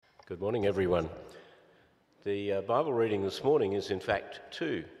Good morning, everyone. The Bible reading this morning is in fact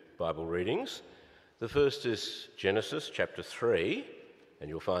two Bible readings. The first is Genesis chapter 3, and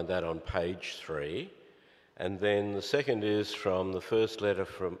you'll find that on page 3. And then the second is from the first letter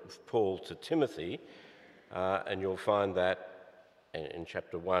from Paul to Timothy, and you'll find that in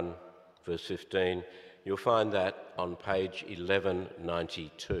chapter 1, verse 15. You'll find that on page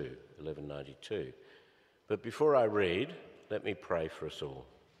 1192. But before I read, let me pray for us all.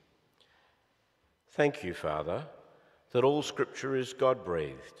 Thank you, Father, that all Scripture is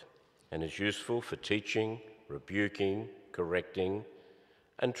God-breathed and is useful for teaching, rebuking, correcting,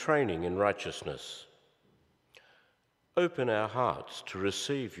 and training in righteousness. Open our hearts to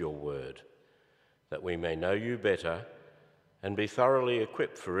receive your word, that we may know you better and be thoroughly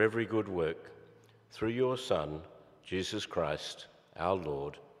equipped for every good work, through your Son, Jesus Christ, our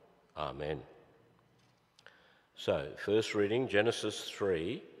Lord. Amen. So, first reading, Genesis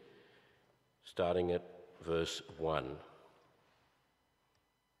 3, starting at verse 1.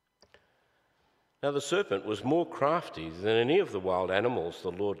 Now the serpent was more crafty than any of the wild animals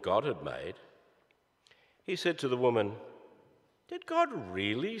the Lord God had made. He said to the woman, "Did God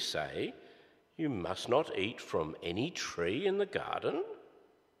really say you must not eat from any tree in the garden?"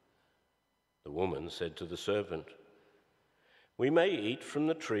 The woman said to the serpent, "We may eat from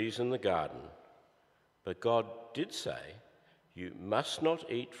the trees in the garden, but God did say, you must not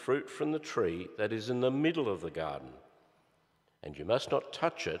eat fruit from the tree that is in the middle of the garden, and you must not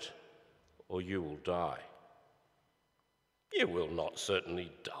touch it, or you will die." "You will not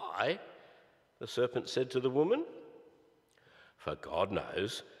certainly die," the serpent said to the woman, "for God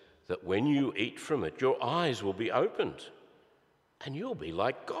knows that when you eat from it, your eyes will be opened, and you'll be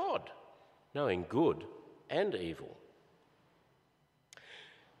like God, knowing good and evil."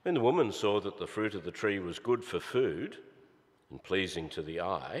 When the woman saw that the fruit of the tree was good for food and pleasing to the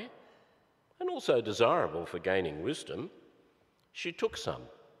eye, and also desirable for gaining wisdom, she took some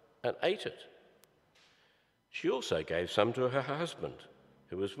and ate it. She also gave some to her husband,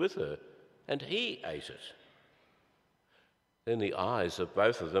 who was with her, and he ate it. Then the eyes of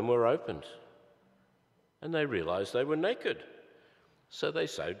both of them were opened, and they realized they were naked. So they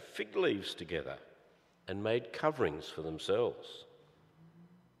sewed fig leaves together and made coverings for themselves.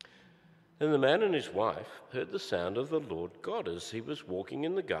 Then the man and his wife heard the sound of the Lord God as he was walking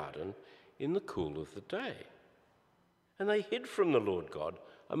in the garden in the cool of the day. And they hid from the Lord God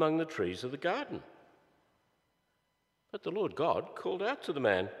among the trees of the garden. But the Lord God called out to the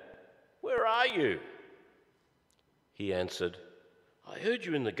man, "Where are you?" He answered, "I heard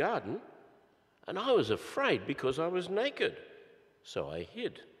you in the garden, and I was afraid because I was naked, so I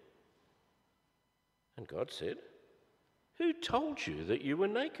hid." And God said, "Who told you that you were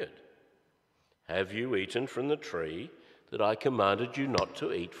naked? Have you eaten from the tree that I commanded you not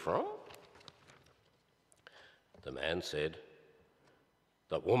to eat from?" The man said,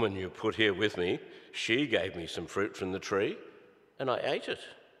 "The woman you put here with me, she gave me some fruit from the tree, and I ate it."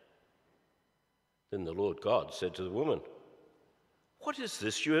 Then the Lord God said to the woman, "What is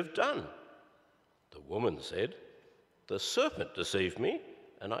this you have done?" The woman said, "The serpent deceived me,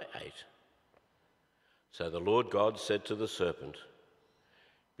 and I ate." So the Lord God said to the serpent,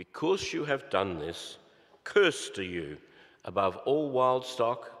 "Because you have done this, cursed are you above all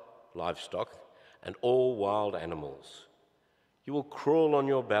livestock, and all wild animals. You will crawl on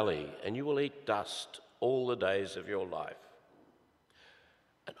your belly, and you will eat dust all the days of your life.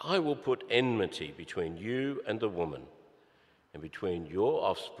 And I will put enmity between you and the woman, and between your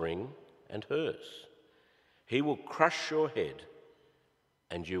offspring and hers. He will crush your head,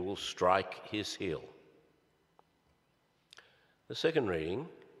 and you will strike his heel." The second reading,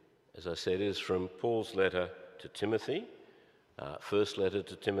 as I said, is from Paul's letter to Timothy, first letter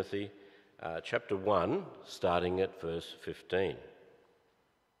to Timothy, chapter 1, starting at verse 15.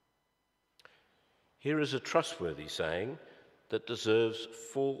 Here is a trustworthy saying that deserves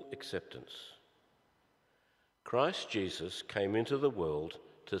full acceptance. Christ Jesus came into the world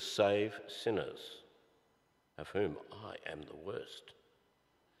to save sinners, of whom I am the worst.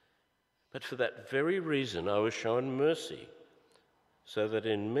 But for that very reason I was shown mercy, so that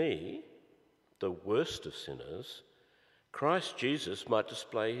in me, the worst of sinners, Christ Jesus might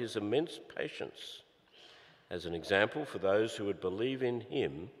display his immense patience as an example for those who would believe in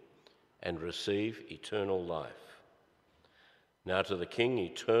him and receive eternal life. Now to the King,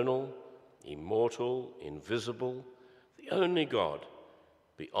 eternal, immortal, invisible, the only God,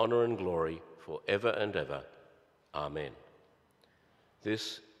 be honour and glory forever and ever. Amen.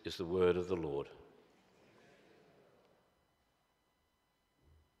 This is the word of the Lord.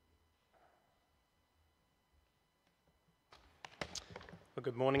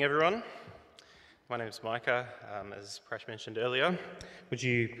 Well, good morning, everyone. My name is Micah. As Prash mentioned earlier, would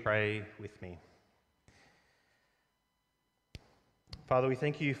you pray with me? Father, we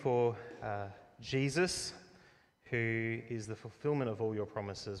thank you for Jesus, who is the fulfillment of all your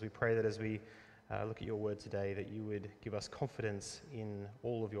promises. We pray that as we look at your word today, that you would give us confidence in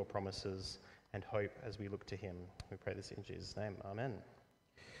all of your promises and hope as we look to him. We pray this in Jesus' name. Amen.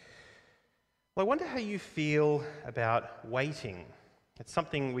 Well, I wonder how you feel about waiting. It's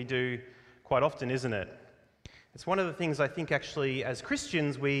something we do quite often, isn't it? It's one of the things I think actually as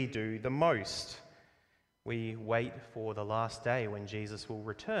Christians we do the most. We wait for the last day when Jesus will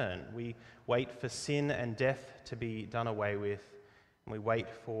return. We wait for sin and death to be done away with. And we wait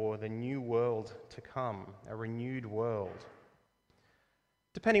for the new world to come, a renewed world.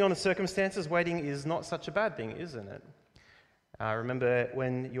 Depending on the circumstances, waiting is not such a bad thing, isn't it? Remember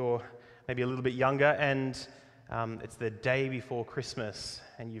when you're maybe a little bit younger and it's the day before Christmas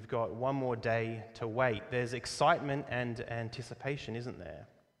and you've got one more day to wait. There's excitement and anticipation, isn't there?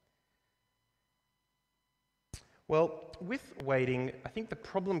 Well, with waiting, I think the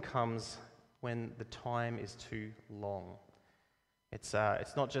problem comes when the time is too long. It's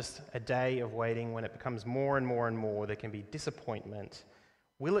not just a day of waiting. When it becomes more and more and more, there can be disappointment.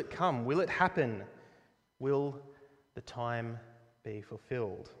 Will it come? Will it happen? Will the time be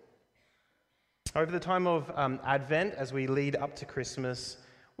fulfilled? Over the time of Advent, as we lead up to Christmas,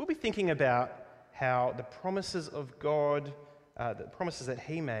 we'll be thinking about how the promises of God, the promises that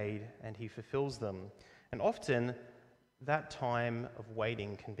he made, and he fulfills them. And often, that time of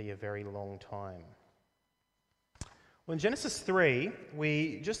waiting can be a very long time. Well, in Genesis 3,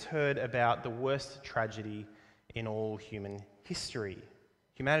 we just heard about the worst tragedy in all human history.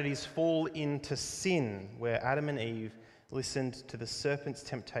 Humanity's fall into sin, where Adam and Eve listened to the serpent's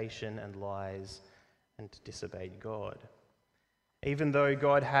temptation and lies and disobeyed God. Even though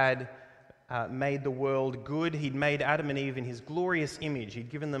God had made the world good, he'd made Adam and Eve in his glorious image. He'd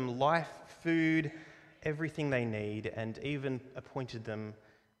given them life, food, everything they need, and even appointed them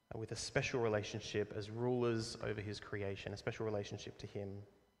with a special relationship as rulers over his creation, a special relationship to him.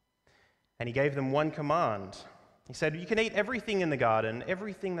 And he gave them one command. He said, you can eat everything in the garden,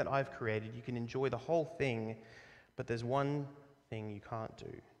 everything that I've created, you can enjoy the whole thing, but there's one thing you can't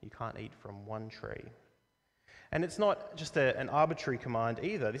do. You can't eat from one tree. And it's not just an arbitrary command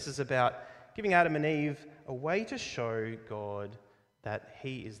either. This is about giving Adam and Eve a way to show God that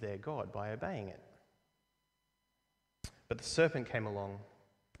he is their God by obeying it. But the serpent came along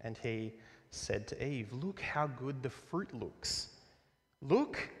and he said to Eve, look how good the fruit looks.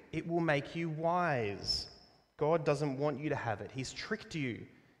 Look, it will make you wise. God doesn't want you to have it. He's tricked you.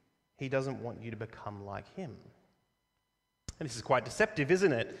 He doesn't want you to become like him. And this is quite deceptive,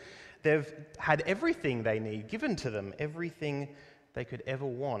 isn't it? They've had everything they need given to them, everything they could ever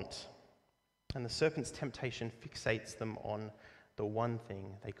want. And the serpent's temptation fixates them on the one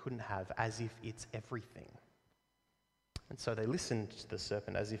thing they couldn't have, as if it's everything. And so they listened to the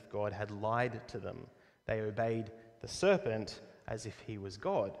serpent as if God had lied to them. They obeyed the serpent as if he was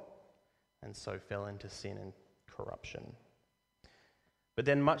God, and so fell into sin and corruption. But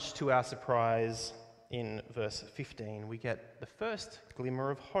then, much to our surprise, in verse 15, we get the first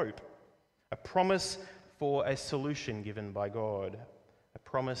glimmer of hope, a promise for a solution given by God, a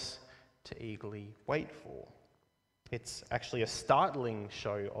promise to eagerly wait for. It's actually a startling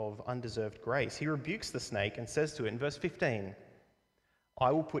show of undeserved grace. He rebukes the snake and says to it in verse 15,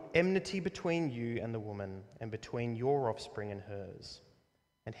 I will put enmity between you and the woman, and between your offspring and hers,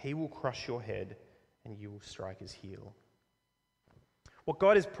 and he will crush your head, and you will strike his heel. What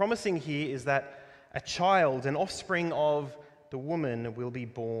God is promising here is that a child, an offspring of the woman, will be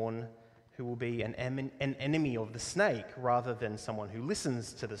born who will be an enemy of the snake rather than someone who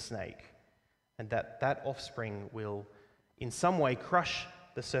listens to the snake. And that offspring will in some way crush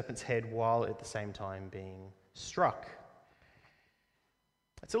the serpent's head while at the same time being struck.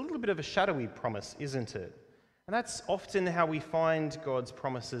 It's a little bit of a shadowy promise, isn't it? And that's often how we find God's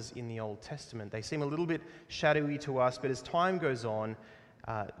promises in the Old Testament. They seem a little bit shadowy to us, but as time goes on,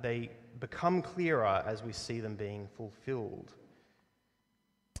 they become clearer as we see them being fulfilled.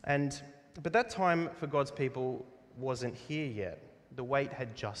 But that time for God's people wasn't here yet. The wait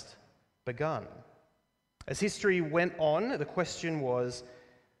had just begun. As history went on, the question was,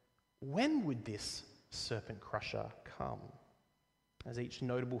 when would this serpent crusher come? As each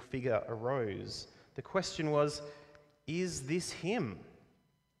notable figure arose, the question was, is this him?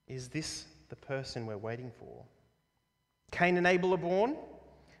 Is this the person we're waiting for? Cain and Abel are born,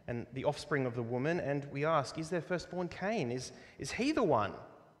 and the offspring of the woman, and we ask, is their firstborn Cain? Is he the one?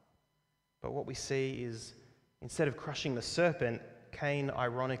 But what we see is, instead of crushing the serpent, Cain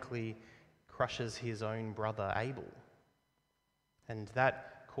ironically crushes his own brother Abel. And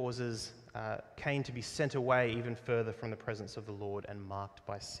that causes Cain to be sent away even further from the presence of the Lord and marked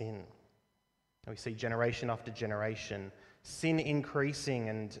by sin. And we see generation after generation, sin increasing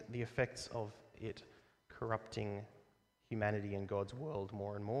and the effects of it corrupting humanity and God's world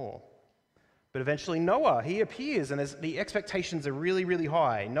more and more. But eventually Noah, he appears, and as the expectations are really, really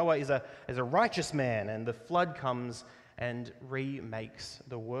high. Noah is a righteous man, and the flood comes and remakes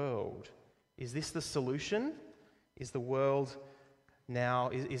the world. Is this the solution? Is the world now,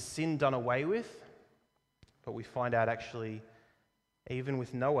 is sin done away with? But we find out actually, even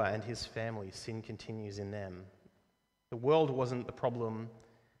with Noah and his family, sin continues in them. The world wasn't the problem,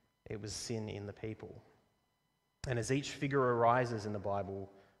 it was sin in the people. And as each figure arises in the Bible,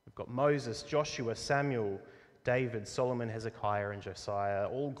 we've got Moses, Joshua, Samuel, David, Solomon, Hezekiah, and Josiah,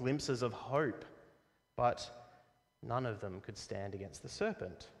 all glimpses of hope, but none of them could stand against the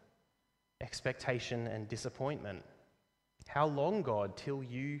serpent. Expectation and disappointment. How long, God, till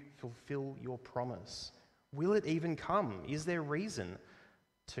you fulfill your promise? Will it even come? Is there reason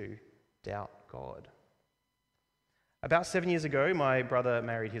to doubt God? About 7 years ago, my brother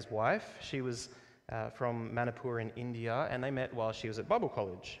married his wife. She was from Manipur in India, and they met while she was at Bible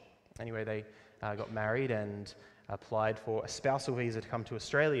college. Anyway, they got married and applied for a spousal visa to come to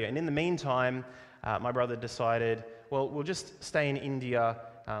Australia. And in the meantime, my brother decided, well, we'll just stay in India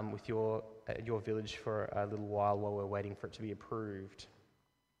with your village for a little while we're waiting for it to be approved.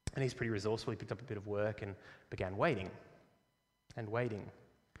 And he's pretty resourceful. He picked up a bit of work and began waiting and waiting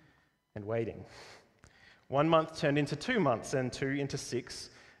and waiting. 1 month turned into 2 months, and 2 into 6,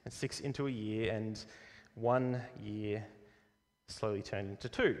 and 6 into a year, and 1 year slowly turned into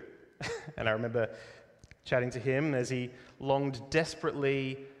 2. And I remember chatting to him as he longed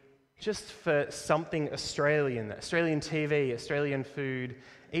desperately just for something Australian TV, Australian food,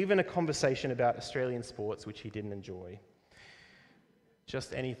 even a conversation about Australian sports, which he didn't enjoy.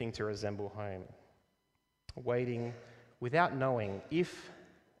 Just anything to resemble home. Waiting without knowing if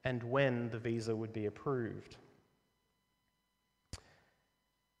and when the visa would be approved.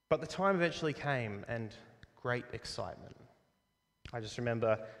 But the time eventually came, and great excitement. I just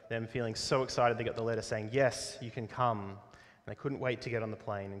remember them feeling so excited they got the letter saying, yes, you can come. And they couldn't wait to get on the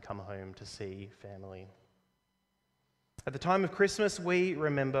plane and come home to see family. At the time of Christmas, we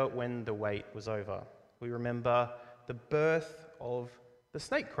remember when the wait was over. We remember the birth of the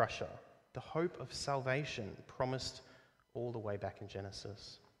snake crusher, the hope of salvation promised all the way back in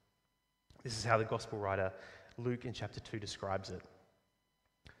Genesis. This is how the gospel writer Luke in chapter 2 describes it.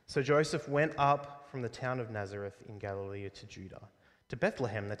 So Joseph went up from the town of Nazareth in Galilee to Judah, to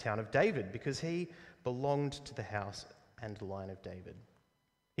Bethlehem, the town of David, because he belonged to the house and line of David.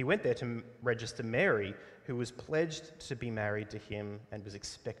 He went there to register Mary, who was pledged to be married to him and was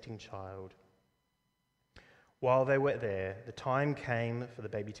expecting child. While they were there, the time came for the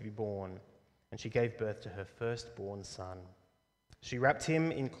baby to be born, and she gave birth to her firstborn son. She wrapped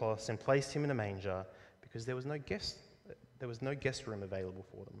him in cloths and placed him in a manger because there was no guest room available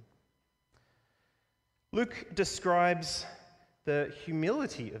for them. Luke describes the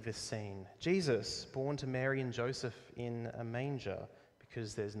humility of this scene. Jesus, born to Mary and Joseph in a manger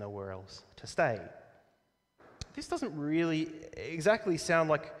because there's nowhere else to stay. This doesn't really exactly sound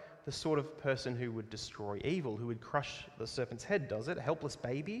like the sort of person who would destroy evil, who would crush the serpent's head, does it? A helpless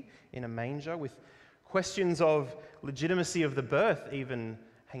baby in a manger with questions of legitimacy of the birth even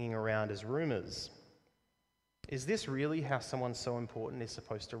hanging around as rumors. Is this really how someone so important is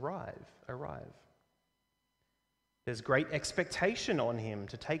supposed to arrive? There's great expectation on him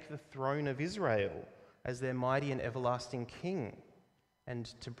to take the throne of Israel as their mighty and everlasting king and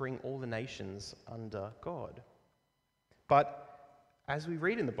to bring all the nations under God. But as we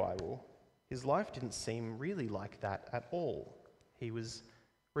read in the Bible, his life didn't seem really like that at all. He was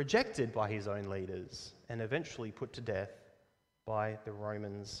rejected by his own leaders and eventually put to death by the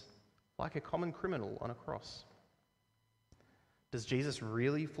Romans like a common criminal on a cross. Does Jesus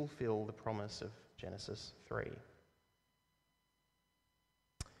really fulfill the promise of Genesis 3?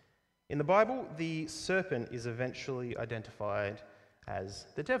 In the Bible, the serpent is eventually identified as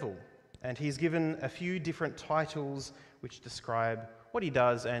the devil, and he's given a few different titles which describe what he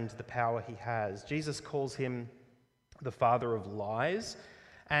does and the power he has. Jesus calls him the father of lies,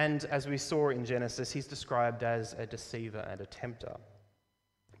 and as we saw in Genesis, he's described as a deceiver and a tempter.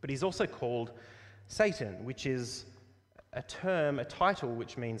 But he's also called Satan, which is a title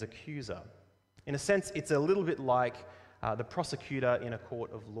which means accuser. In a sense, it's a little bit like the prosecutor in a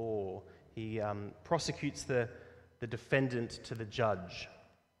court of law. He prosecutes the defendant to the judge.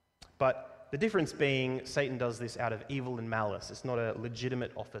 But the difference being Satan does this out of evil and malice. It's not a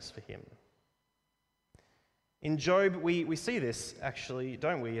legitimate office for him. In Job, we see this, actually,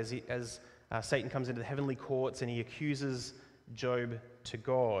 don't we, as Satan comes into the heavenly courts and he accuses Job to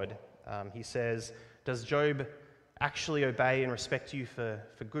God. He says, does Job actually obey and respect you for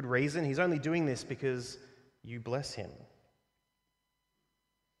good reason? He's only doing this because you bless him.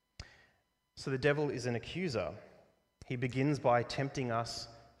 So the devil is an accuser. He begins by tempting us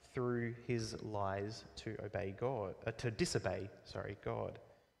through his lies to disobey God.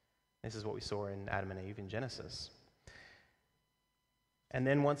 This is what we saw in Adam and Eve in Genesis. And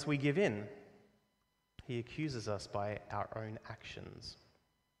then once we give in, he accuses us by our own actions.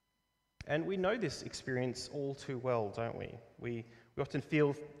 And we know this experience all too well, don't we? We often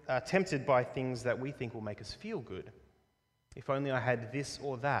feel tempted by things that we think will make us feel good. If only I had this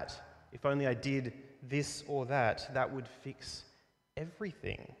or that. If only I did this or that, that would fix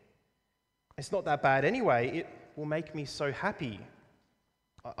everything. It's not that bad anyway. It will make me so happy.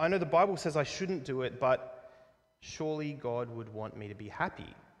 I know the Bible says I shouldn't do it, but surely God would want me to be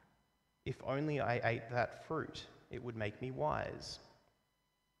happy. If only I ate that fruit, it would make me wise.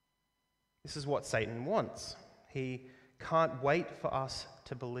 This is what Satan wants. He can't wait for us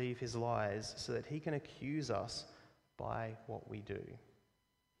to believe his lies so that he can accuse us by what we do.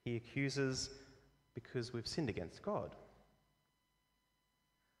 He accuses because we've sinned against God.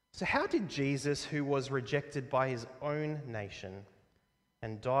 So how did Jesus, who was rejected by his own nation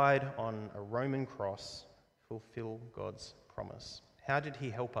and died on a Roman cross, fulfill God's promise? How did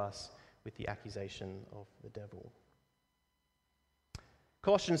he help us with the accusation of the devil?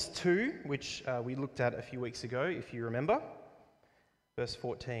 Colossians 2, which we looked at a few weeks ago, if you remember, verse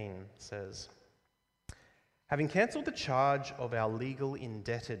 14 says, having cancelled the charge of our legal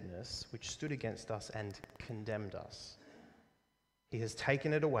indebtedness, which stood against us and condemned us, he has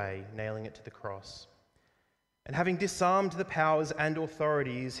taken it away, nailing it to the cross. And having disarmed the powers and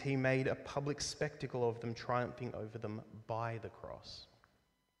authorities, he made a public spectacle of them, triumphing over them by the cross.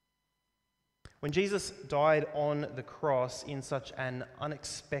 When Jesus died on the cross in such an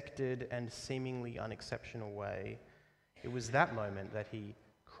unexpected and seemingly unexceptional way, it was that moment that he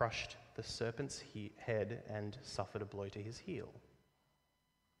crushed the serpent's head and suffered a blow to his heel.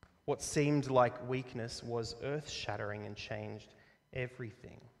 What seemed like weakness was earth-shattering and changed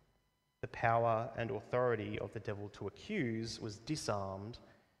everything. The power and authority of the devil to accuse was disarmed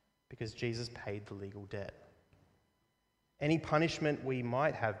because Jesus paid the legal debt. Any punishment we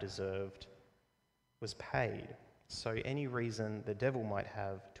might have deserved was paid, so any reason the devil might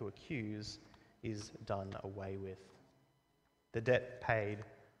have to accuse is done away with. The debt paid,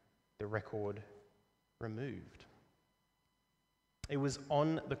 the record removed. It was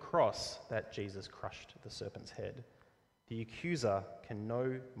on the cross that Jesus crushed the serpent's head. The accuser can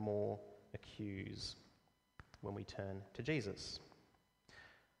no more accuse when we turn to Jesus.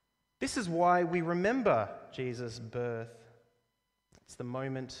 This is why we remember Jesus' birth. It's the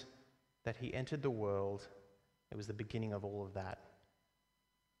moment that he entered the world. It was the beginning of all of that.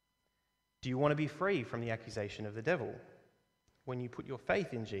 Do you want to be free from the accusation of the devil? When you put your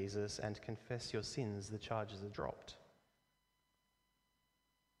faith in Jesus and confess your sins, the charges are dropped.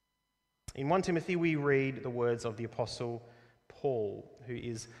 In 1 Timothy, we read the words of the Apostle Paul, who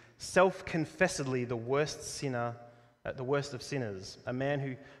is self-confessedly the worst sinner, the worst of sinners, a man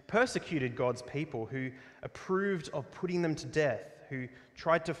who persecuted God's people, who approved of putting them to death, who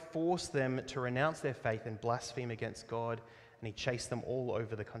tried to force them to renounce their faith and blaspheme against God, and he chased them all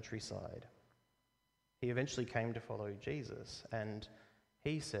over the countryside. He eventually came to follow Jesus, and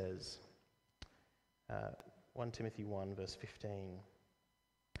he says, 1 Timothy 1, verse 15,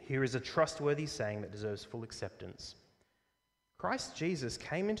 here is a trustworthy saying that deserves full acceptance. Christ Jesus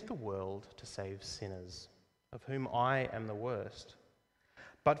came into the world to save sinners, of whom I am the worst.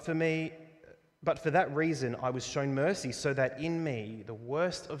 But for that reason I was shown mercy, so that in me, the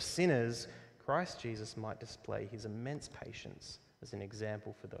worst of sinners, Christ Jesus might display his immense patience as an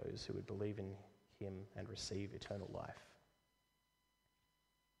example for those who would believe in him and receive eternal life.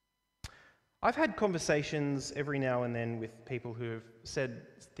 I've had conversations every now and then with people who have said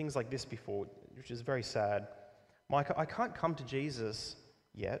things like this before, which is very sad. Mike, I can't come to Jesus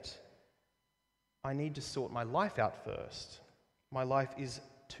yet. I need to sort my life out first. My life is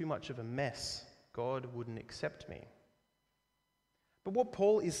too much of a mess. God wouldn't accept me. But what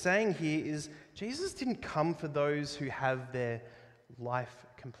Paul is saying here is Jesus didn't come for those who have their life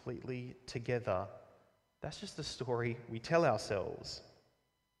completely together. That's just the story we tell ourselves.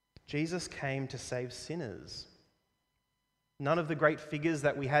 Jesus came to save sinners. None of the great figures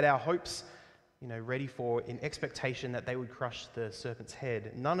that we had our hopes ready for, in expectation that they would crush the serpent's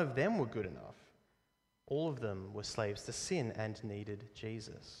head. None of them were good enough. All of them were slaves to sin and needed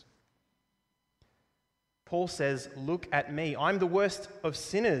Jesus. Paul says, look at me. I'm the worst of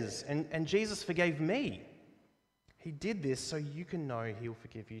sinners, and Jesus forgave me. He did this so you can know he'll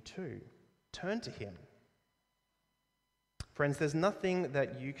forgive you too. Turn to him. Friends, there's nothing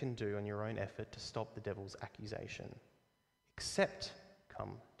that you can do on your own effort to stop the devil's accusation, except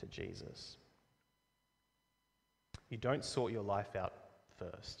come to Jesus. You don't sort your life out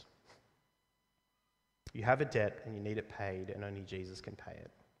first. You have a debt and you need it paid, and only Jesus can pay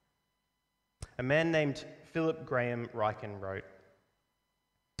it. A man named Philip Graham Ryken wrote,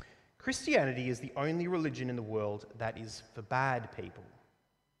 Christianity is the only religion in the world that is for bad people.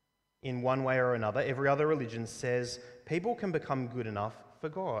 In one way or another, every other religion says people can become good enough for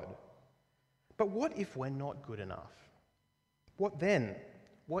God. But what if we're not good enough? What then?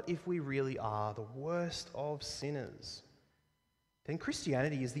 What if we really are the worst of sinners? Then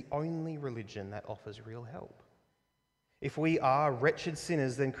Christianity is the only religion that offers real help. If we are wretched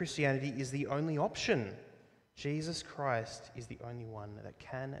sinners, then Christianity is the only option. Jesus Christ is the only one that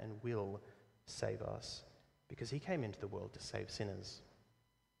can and will save us, because he came into the world to save sinners.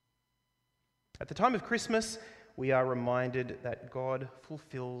 At the time of Christmas, we are reminded that God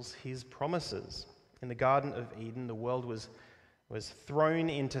fulfills his promises. In the Garden of Eden, the world was thrown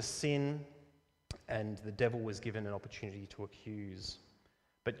into sin, and the devil was given an opportunity to accuse.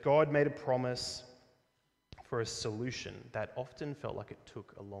 But God made a promise for a solution that often felt like it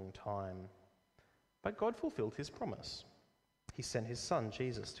took a long time. But God fulfilled his promise. He sent his son,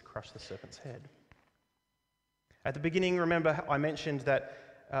 Jesus, to crush the serpent's head. At the beginning, remember, I mentioned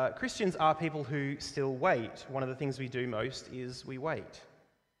that Christians are people who still wait. One of the things we do most is we wait.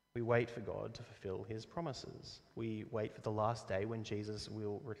 We wait for God to fulfill his promises. We wait for the last day when Jesus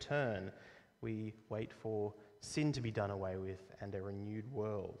will return. We wait for sin to be done away with and a renewed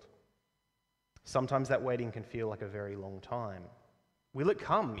world. Sometimes that waiting can feel like a very long time. Will it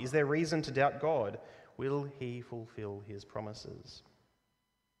come? Is there reason to doubt God? Will he fulfill his promises?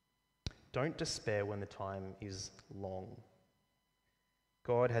 Don't despair when the time is long.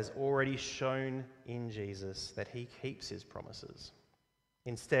 God has already shown in Jesus that he keeps his promises.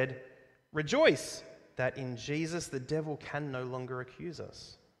 Instead, rejoice that in Jesus the devil can no longer accuse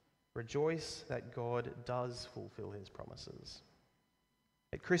us. Rejoice that God does fulfill his promises.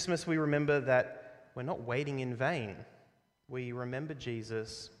 At Christmas, we remember that we're not waiting in vain. We remember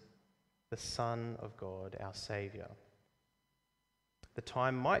Jesus, the Son of God, our Saviour. The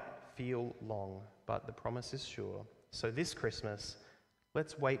time might feel long, but the promise is sure. So this Christmas,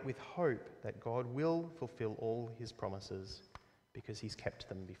 let's wait with hope that God will fulfill all his promises, because he's kept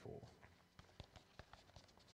them before.